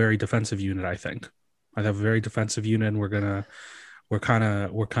have a very defensive unit. I think I have a very defensive unit, and we're kind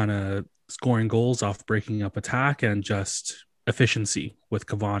of scoring goals off breaking up attack and just efficiency with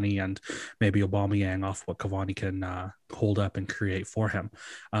Cavani and maybe Aubameyang off what Cavani can hold up and create for him.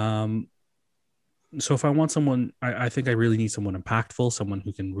 So if I want someone, I think I really need someone impactful, someone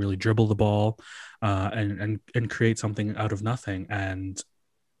who can really dribble the ball and create something out of nothing. And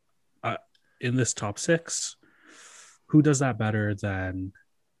in this top 6, who does that better than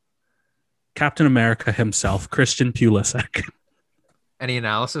Captain America himself, Christian Pulisic? Any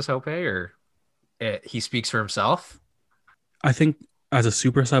analysis, Hope, or he speaks for himself? I think as a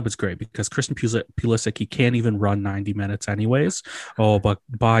super sub, it's great because Christian Pulisic, he can't even run 90 minutes anyways. Oh, but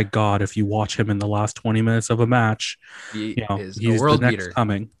by God, if you watch him in the last 20 minutes of a match, He's he's a world the next beater.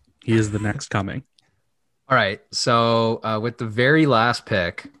 coming. He is the next coming. All right. So with the very last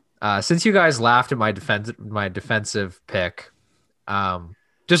pick, since you guys laughed at my defensive pick,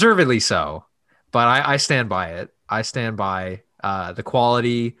 deservedly so, but I stand by it. I stand by the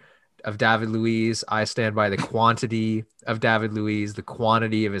quality of David Luiz. I stand by the quantity of David Luiz, the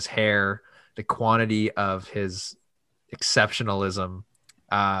quantity of his hair, the quantity of his exceptionalism.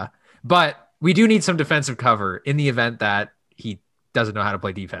 But we do need some defensive cover in the event that he doesn't know how to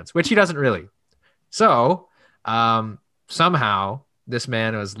play defense, which he doesn't really. So somehow this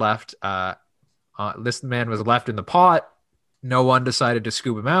man was left. This man was left in the pot. No one decided to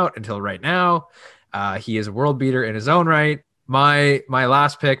scoop him out until right now. He is a world beater in his own right. My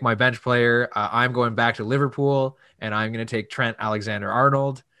last pick, my bench player, I'm going back to Liverpool, and I'm going to take Trent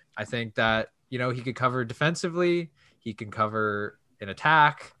Alexander-Arnold. I think that, he could cover defensively. He can cover an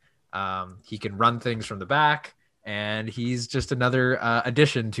attack. He can run things from the back, and he's just another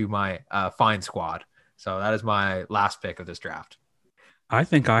addition to my fine squad. So that is my last pick of this draft. I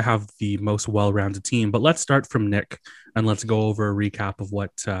think I have the most well-rounded team, but let's start from Nick and let's go over a recap of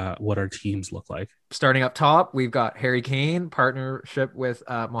what our teams look like. Starting up top, we've got Harry Kane, partnership with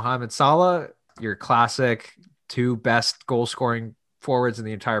Mohamed Salah, your classic two best goal-scoring forwards in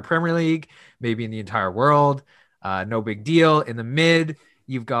the entire Premier League, maybe in the entire world. No big deal. In the mid,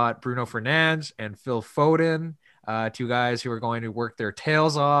 you've got Bruno Fernandes and Phil Foden, two guys who are going to work their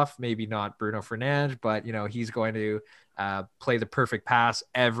tails off. Maybe not Bruno Fernandes, but he's going to play the perfect pass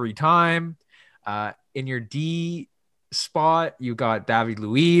every time. In your D spot, you got David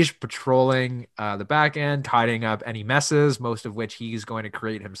Luiz patrolling the back end, tidying up any messes, most of which he's going to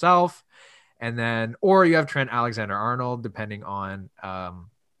create himself. And then, or you have Trent Alexander-Arnold, depending on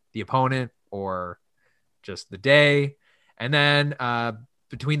the opponent or just the day. And then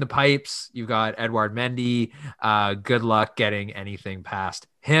between the pipes, you've got Edouard Mendy. Good luck getting anything past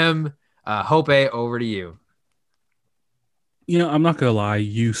him. Hope, over to you. I'm not going to lie.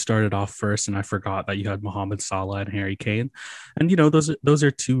 You started off first, and I forgot that you had Mohamed Salah and Harry Kane. And, those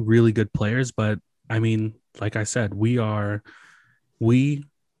are two really good players. But, I mean, like I said, my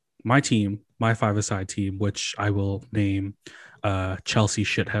team, my five-a-side team, which I will name Chelsea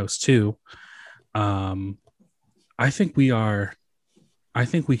Shithouse too. I think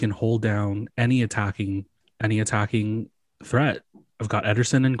we can hold down any attacking threat. I've got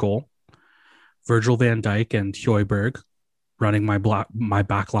Ederson in goal, Virgil van Dijk and Højbjerg running my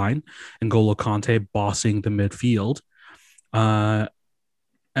back line, and N'Golo Kante bossing the midfield.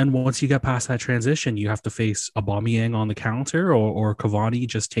 And once you get past that transition, you have to face Aubameyang on the counter or Cavani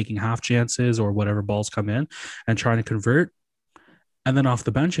just taking half chances or whatever balls come in and trying to convert. And then off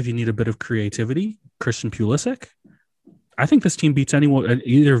the bench, if you need a bit of creativity, Christian Pulisic. I think this team beats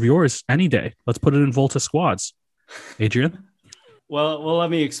either of yours any day. Let's put it in Volta squads. Adrian? Well, let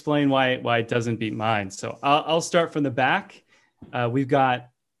me explain why it doesn't beat mine. So I'll start from the back. We've got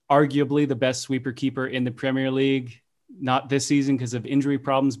arguably the best sweeper keeper in the Premier League. Not this season because of injury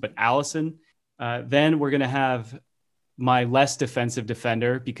problems, but Alisson. Then we're going to have my less defensive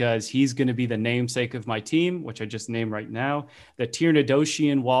defender because he's going to be the namesake of my team, which I just named right now. The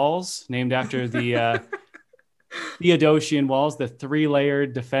Tiernadossian Walls, named after the Theodosian Walls, the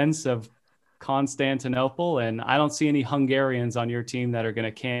 3-layered defense of Constantinople. And I don't see any Hungarians on your team that are going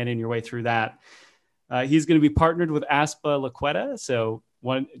to cannon your way through that. He's going to be partnered with Aspa Laqueta. So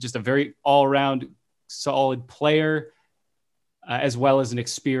just a very all-around solid player, as well as an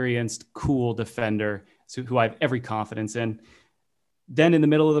experienced, cool defender, who I have every confidence in. Then in the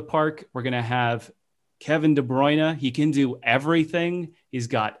middle of the park, we're going to have Kevin De Bruyne. He can do everything. He's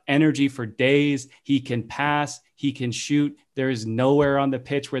got energy for days. He can pass. He can shoot. There is nowhere on the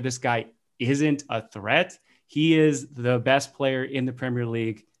pitch where this guy isn't a threat. He is the best player in the Premier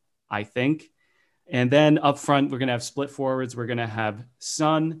League, I think. And then up front, we're going to have split forwards. We're going to have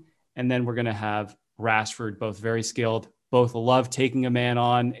Son, and then we're going to have Rashford, both very skilled, both love taking a man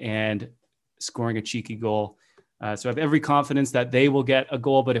on and scoring a cheeky goal. So I have every confidence that they will get a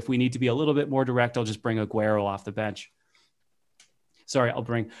goal, but if we need to be a little bit more direct, I'll just bring Aguero off the bench. Sorry, I'll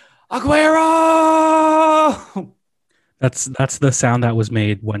bring Aguero! That's the sound that was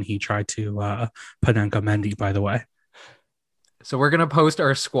made when he tried to Panenka Mendy, by the way. So we're going to post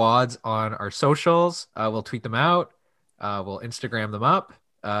our squads on our socials. We'll tweet them out. We'll Instagram them up.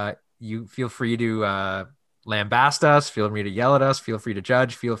 You feel free to lambast us, feel free to yell at us, feel free to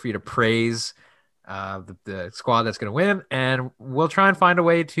judge, feel free to praise the squad that's going to win. And we'll try and find a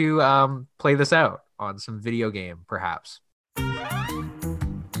way to play this out on some video game, perhaps.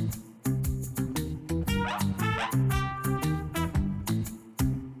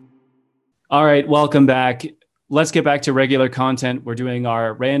 All right, welcome back. Let's get back to regular content. We're doing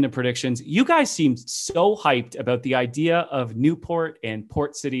our random predictions. You guys seemed so hyped about the idea of Newport and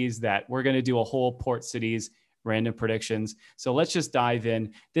port cities that we're going to do a whole port cities random predictions. So let's just dive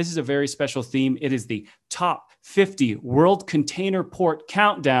in. This is a very special theme. It is the top 50 world container port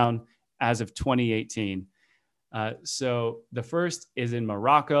countdown as of 2018. So the first is in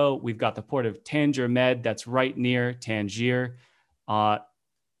Morocco. We've got the port of Tanger Med that's right near Tangier.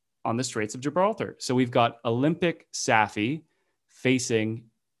 On the Straits of Gibraltar. So we've got Olympic Safi facing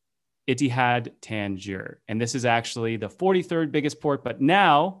Etihad Tangier. And this is actually the 43rd biggest port, but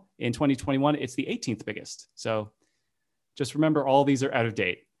now in 2021, it's the 18th biggest. So just remember, all these are out of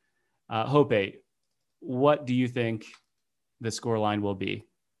date. Hope, what do you think the scoreline will be?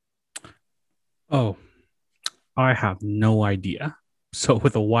 Oh, I have no idea. So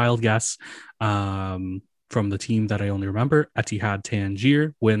with a wild guess, from the team that I only remember, Etihad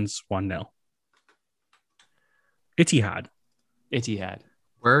Tangier wins 1-0. Etihad.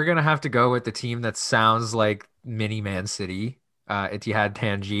 We're gonna have to go with the team that sounds like mini Man City, Etihad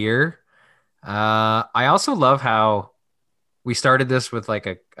Tangier. I also love how we started this with like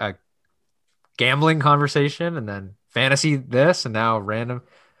a gambling conversation and then fantasy this and now random.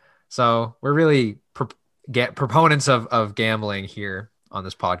 So we're really get proponents of gambling here on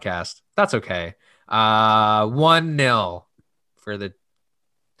this podcast. That's okay. 1-0 for the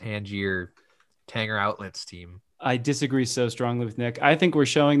Tangier Tanger Outlets team. I disagree so strongly with Nick. I think we're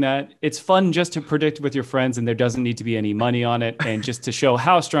showing that it's fun just to predict with your friends and there doesn't need to be any money on it. And just to show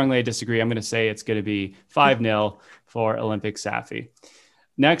how strongly I disagree, I'm going to say it's going to be 5-0 for Olympic Safi.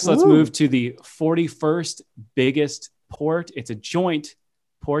 Next, let's move to the 41st biggest port. It's a joint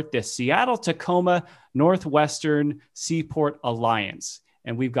port, the Seattle-Tacoma Northwestern Seaport Alliance.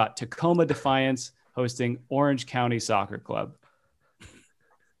 And we've got Tacoma Defiance hosting Orange County Soccer Club.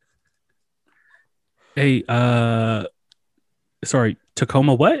 Hey, sorry,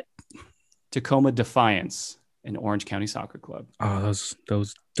 Tacoma what? Tacoma Defiance and Orange County Soccer Club. Oh,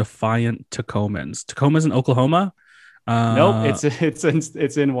 those defiant Tacomans. Tacoma's in Oklahoma? Nope,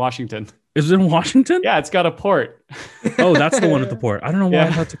 it's in Washington. Is it in Washington? Yeah, it's got a port. Oh, that's the one at the port. I don't know why Yeah.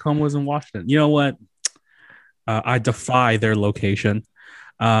 I thought Tacoma was in Washington. You know what? I defy their location.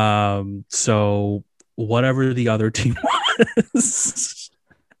 So whatever the other team was,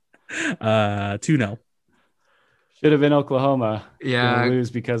 2-0. Should have been Oklahoma. Yeah. Gonna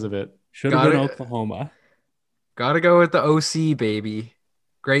lose because of it. Should have Got been it. Oklahoma. Gotta go with the OC, baby.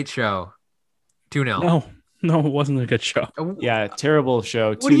 Great show. 2-0. No, it wasn't a good show. Yeah, terrible show.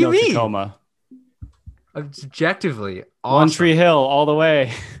 What do you 2-0 mean? Tacoma. Objectively, One awesome. Tree Hill all the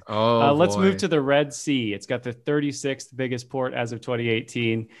way. Oh, Let's boy. move to the Red Sea. It's got the 36th biggest port as of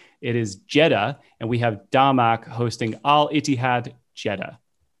 2018. It is Jeddah, and we have Damak hosting Al Ittihad Jeddah.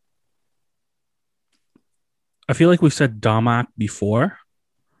 I feel like we've said Damak before.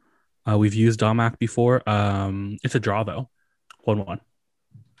 We've used Damak before. It's a draw though. 1-1.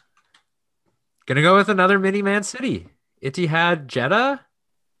 Gonna go with another mini Man City. Etihad Jeddah,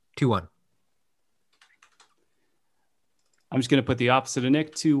 2-1. I'm just going to put the opposite of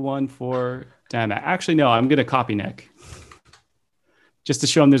Nick, 2-1 for Damak. Actually, no, I'm going to copy Nick. Just to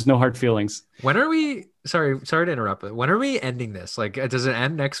show him there's no hard feelings. When are we? Sorry to interrupt. But when are we ending this? Like, does it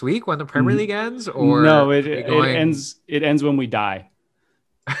end next week when the Premier League ends, or no, are it we going- ends. It ends when we die.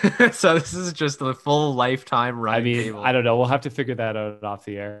 So this is just the full lifetime run. I mean, table. I don't know. We'll have to figure that out off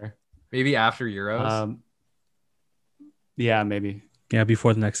the air. Maybe after Euros. Yeah, maybe. Yeah,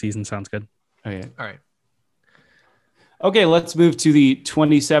 before the next season sounds good. Okay. All right. Okay, let's move to the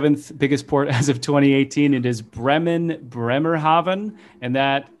 27th biggest port as of 2018. It is Bremerhaven, and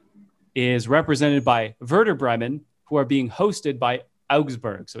that is represented by Werder Bremen, who are being hosted by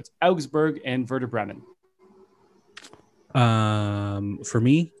Augsburg. So it's Augsburg and Werder Bremen. For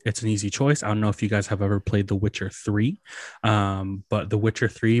me, it's an easy choice. I don't know if you guys have ever played The Witcher 3, but The Witcher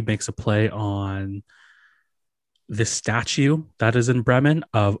 3 makes a play on this statue that is in Bremen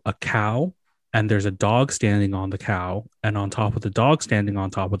of a cow, and there's a dog standing on the cow, and on top of the dog standing on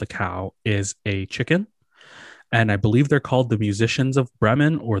top of the cow is a chicken. And I believe they're called the Musicians of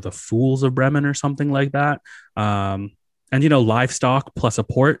Bremen or the Fools of Bremen or something like that. And, livestock plus a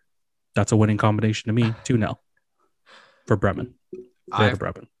port, that's a winning combination to me. 2-0 for Bremen. For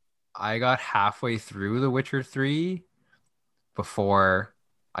Bremen. I got halfway through The Witcher 3 before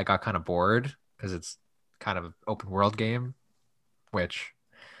I got kind of bored because it's kind of an open world game, which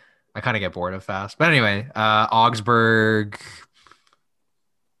I kind of get bored of fast. But anyway, Augsburg.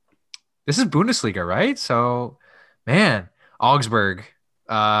 This is Bundesliga, right? So, man, Augsburg,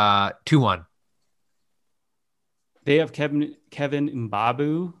 2-1. They have Kevin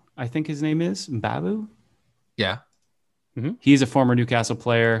Mbabu, I think his name is. Mbabu? Yeah. He's a former Newcastle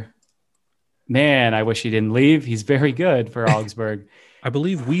player. Man, I wish he didn't leave. He's very good for Augsburg. I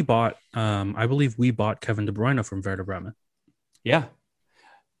believe we bought Kevin De Bruyne from Werder Bremen. Yeah.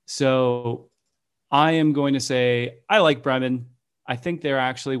 So I am going to say I like Bremen. I think they're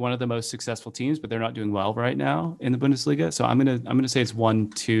actually one of the most successful teams, but they're not doing well right now in the Bundesliga. So I'm gonna say it's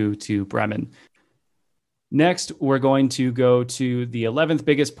 1-2 to Bremen. Next, we're going to go to the 11th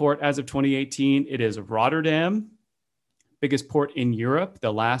biggest port as of 2018. It is Rotterdam, biggest port in Europe,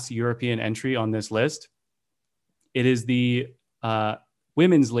 the last European entry on this list. It is the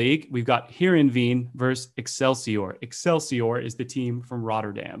Women's League. We've got Heerenveen versus Excelsior. Excelsior is the team from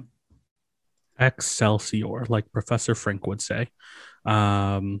Rotterdam. Excelsior, like Professor Frank would say.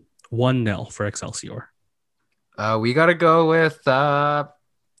 1-0 for Excelsior. We got to go with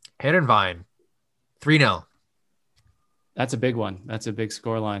Heerenveen, 3-0. That's a big one. That's a big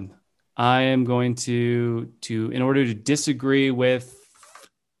scoreline. I am going to in order to disagree with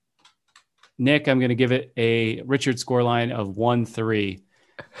Nick, I'm going to give it a Richard scoreline of 1-3.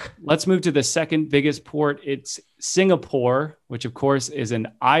 Let's move to the second biggest port. It's Singapore, which of course is an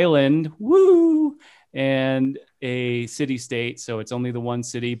island, woo, and a city-state. So it's only the one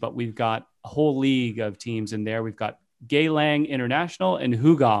city, but we've got a whole league of teams in there. We've got Geylang International and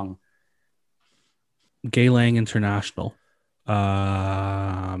Hugong. Geylang International.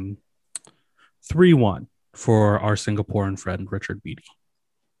 3-1 for our Singaporean friend, Richard Beattie.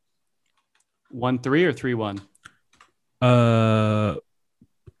 1-3 or 3-1?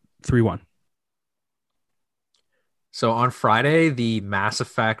 3-1. So on Friday, the Mass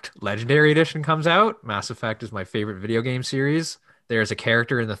Effect Legendary Edition comes out. Mass Effect is my favorite video game series. There's a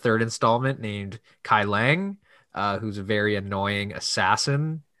character in the third installment named Kai Lang, who's a very annoying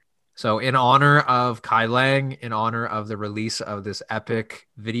assassin. So in honor of Kai Lang, in honor of the release of this epic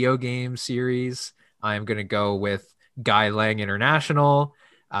video game series, I'm going to go with Geylang International.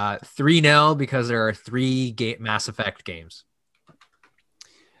 3-0 because there are 3 Mass Effect games.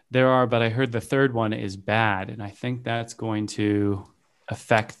 There are, but I heard the third one is bad, and I think that's going to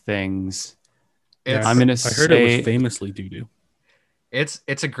affect things. I'm going to say... I heard it was famously doo-doo. It's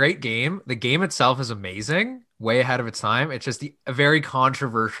a great game. The game itself is amazing, way ahead of its time. It's just a very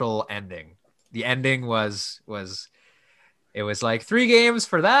controversial ending. The ending was it was like 3 games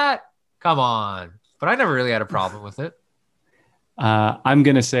for that? Come on. But I never really had a problem with it. I'm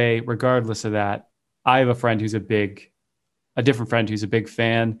going to say, regardless of that, I have a friend who's a different friend who's a big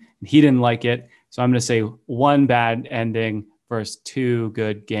fan, and he didn't like it. So I'm going to say 1 bad ending versus 2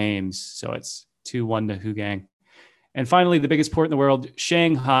 good games. So it's 2-1 to Hugong. And finally, the biggest port in the world,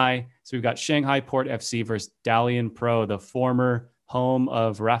 Shanghai. So we've got Shanghai Port FC versus Dalian Pro, the former home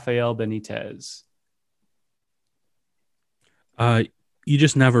of Rafael Benitez. You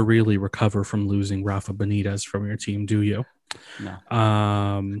just never really recover from losing Rafa Benitez from your team, do you?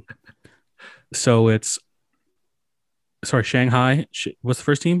 No. So it's Shanghai. What's the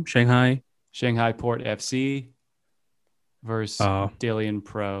first team? Shanghai Port FC versus Dalian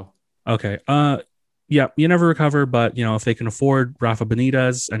Pro. Okay. Yeah, you never recover, but if they can afford Rafa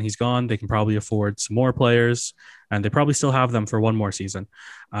Benitez and he's gone, they can probably afford some more players, and they probably still have them for one more season.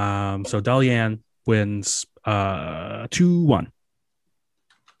 So Dalian wins 2-1.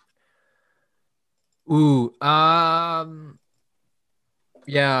 Ooh,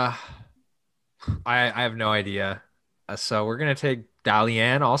 yeah, I have no idea. So we're gonna take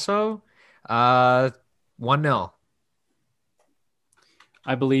Dalian also. 1-0.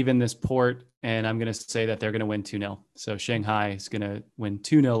 I believe in this port, and I'm going to say that they're going to win 2-0. So Shanghai is going to win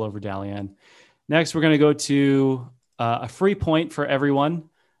 2-0 over Dalian. Next, we're going to go to a free point for everyone.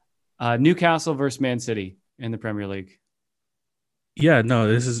 Newcastle versus Man City in the Premier League. Yeah, no,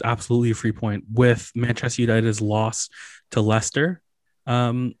 this is absolutely a free point. With Manchester United's loss to Leicester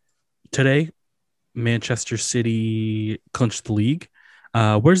today, Manchester City clinched the league.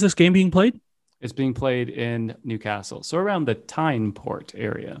 Where's this game being played? It's being played in Newcastle, so around the Tyneside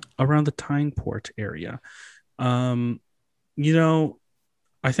area. Around the Tyneside area. I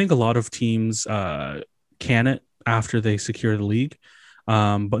think a lot of teams can it after they secure the league,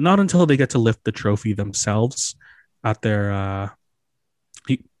 but not until they get to lift the trophy themselves at their I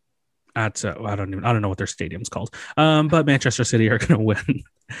don't know what their stadium's called. But Manchester City are going to win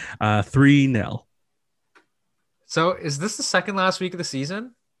 3-0. So is this the second last week of the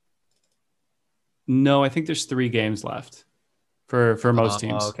season? No, I think there's 3 games left for most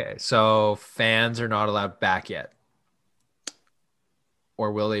teams. Okay, so fans are not allowed back yet,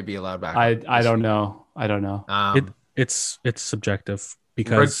 or will they be allowed back? I don't know. It's subjective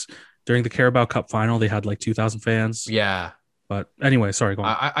because during the Carabao Cup final they had like 2,000 fans. Yeah, but anyway, sorry. Go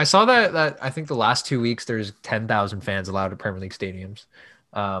on. I saw that I think the last 2 weeks there's 10,000 fans allowed at Premier League stadiums.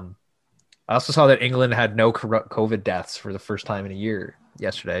 I also saw that England had no COVID deaths for the first time in a year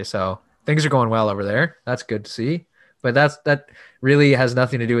yesterday, so things are going well over there. That's good to see. But that really has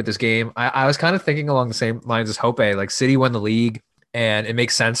nothing to do with this game. I was kind of thinking along the same lines as Hope. Like City won the league, and it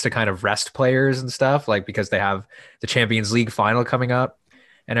makes sense to kind of rest players and stuff, like because they have the Champions League final coming up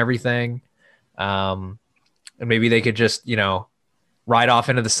and everything. And maybe they could just, ride off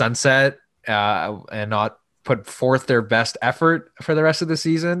into the sunset and not put forth their best effort for the rest of the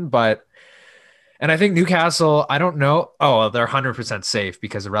season. And I think Newcastle, I don't know. Oh, they're 100% safe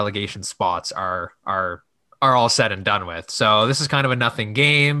because the relegation spots are all said and done with. So this is kind of a nothing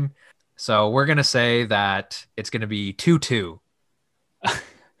game. So we're going to say that it's going to be 2-2.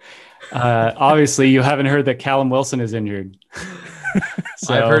 Obviously, you haven't heard that Callum Wilson is injured.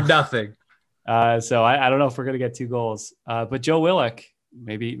 So, I've heard nothing. So I don't know if we're going to get 2 goals. But Joe Willock,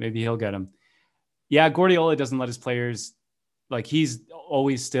 maybe he'll get him. Yeah, Guardiola doesn't let his players, like he's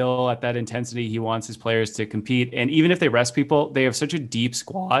always still at that intensity. He wants his players to compete. And even if they rest people, they have such a deep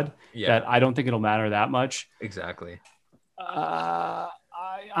squad that I don't think it'll matter that much. Exactly.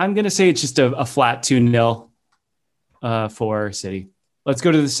 I'm going to say it's just a flat 2-0 for City. Let's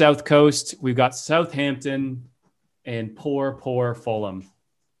go to the South Coast. We've got Southampton and poor Fulham.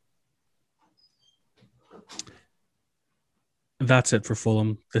 That's it for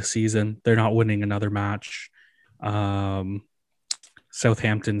Fulham this season. They're not winning another match.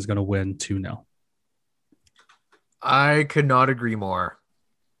 Southampton's going to win 2-0. I could not agree more.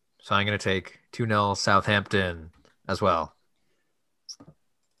 So I'm going to take 2-0 Southampton as well.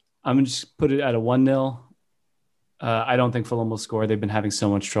 I'm going to just put it at a 1-0. I don't think Fulham will score. They've been having so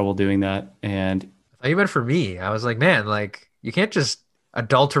much trouble doing that. And I thought you meant for me. I was like, man, like you can't just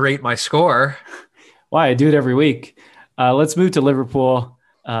adulterate my score. Why? I do it every week. Let's move to Liverpool,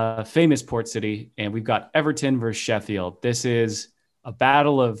 famous port city. And we've got Everton versus Sheffield. This is a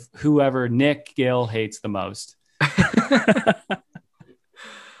battle of whoever Nick Gill hates the most.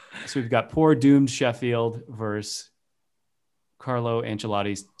 So we've got poor doomed Sheffield versus Carlo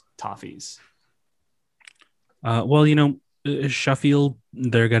Ancelotti's Toffees. Well, Sheffield,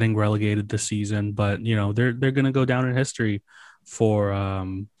 they're getting relegated this season, but they're going to go down in history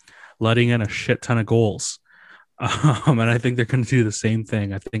for letting in a shit ton of goals. And I think they're going to do the same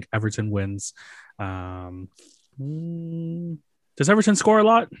thing. I think Everton wins. Does Everton score a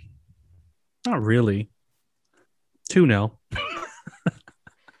lot? Not really. 2-0.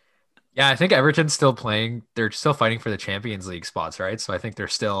 Yeah, I think Everton's still playing. They're still fighting for the Champions League spots, right? So I think they're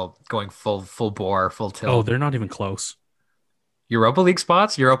still going full bore, full tilt. Oh, they're not even close. Europa League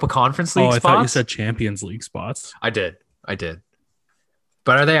spots? Europa Conference League spots? Oh, I thought you said Champions League spots. I did.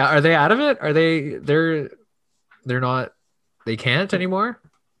 But are they out of it? They're not, they can't anymore?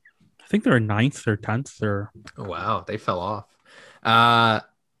 I think they're 9th or 10th or. Oh, wow, they fell off.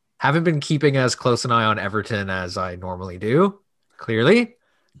 Haven't been keeping as close an eye on Everton as I normally do, clearly.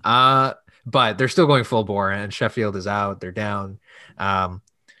 But they're still going full bore, and Sheffield is out. They're down.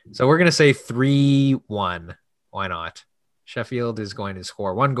 So we're going to say 3-1. Why not? Sheffield is going to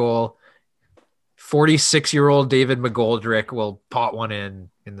score 1 goal. 46-year-old David McGoldrick will pot one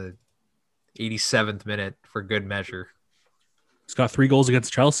in the 87th minute for good measure. He's got 3 goals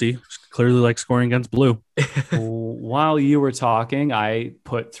against Chelsea. Clearly like scoring against Blue. While you were talking, I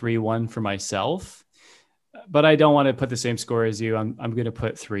put 3-1 for myself, but I don't want to put the same score as you. I'm going to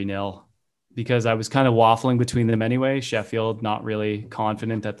put 3-0 because I was kind of waffling between them anyway. Sheffield, not really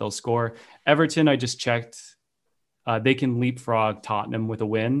confident that they'll score. Everton, I just checked. They can leapfrog Tottenham with a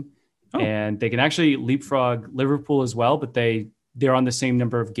win, and they can actually leapfrog Liverpool as well, but they're on the same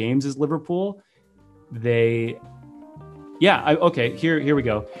number of games as Liverpool. Okay, here we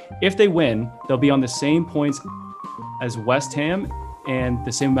go. If they win, they'll be on the same points as West Ham and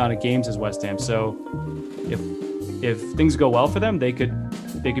the same amount of games as West Ham. So if things go well for them, they could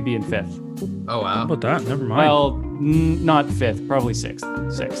be in 5th. Oh, wow. How about that? Never mind. Well, not 5th, probably 6th,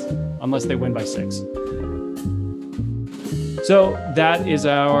 unless they win by 6. So that is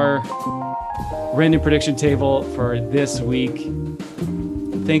our random prediction table for this week.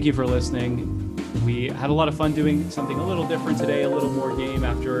 Thank you for listening. We had a lot of fun doing something a little different today, a little more game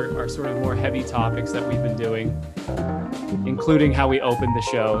after our sort of more heavy topics that we've been doing, including how we opened the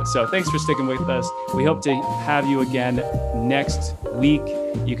show. So thanks for sticking with us. We hope to have you again next week.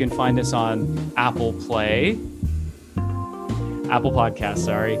 You can find us on Apple Podcasts,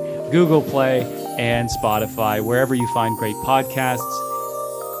 Google Play, and Spotify, wherever you find great podcasts.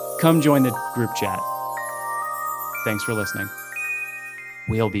 Come join the group chat. Thanks for listening.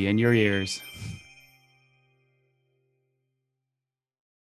 We'll be in your ears.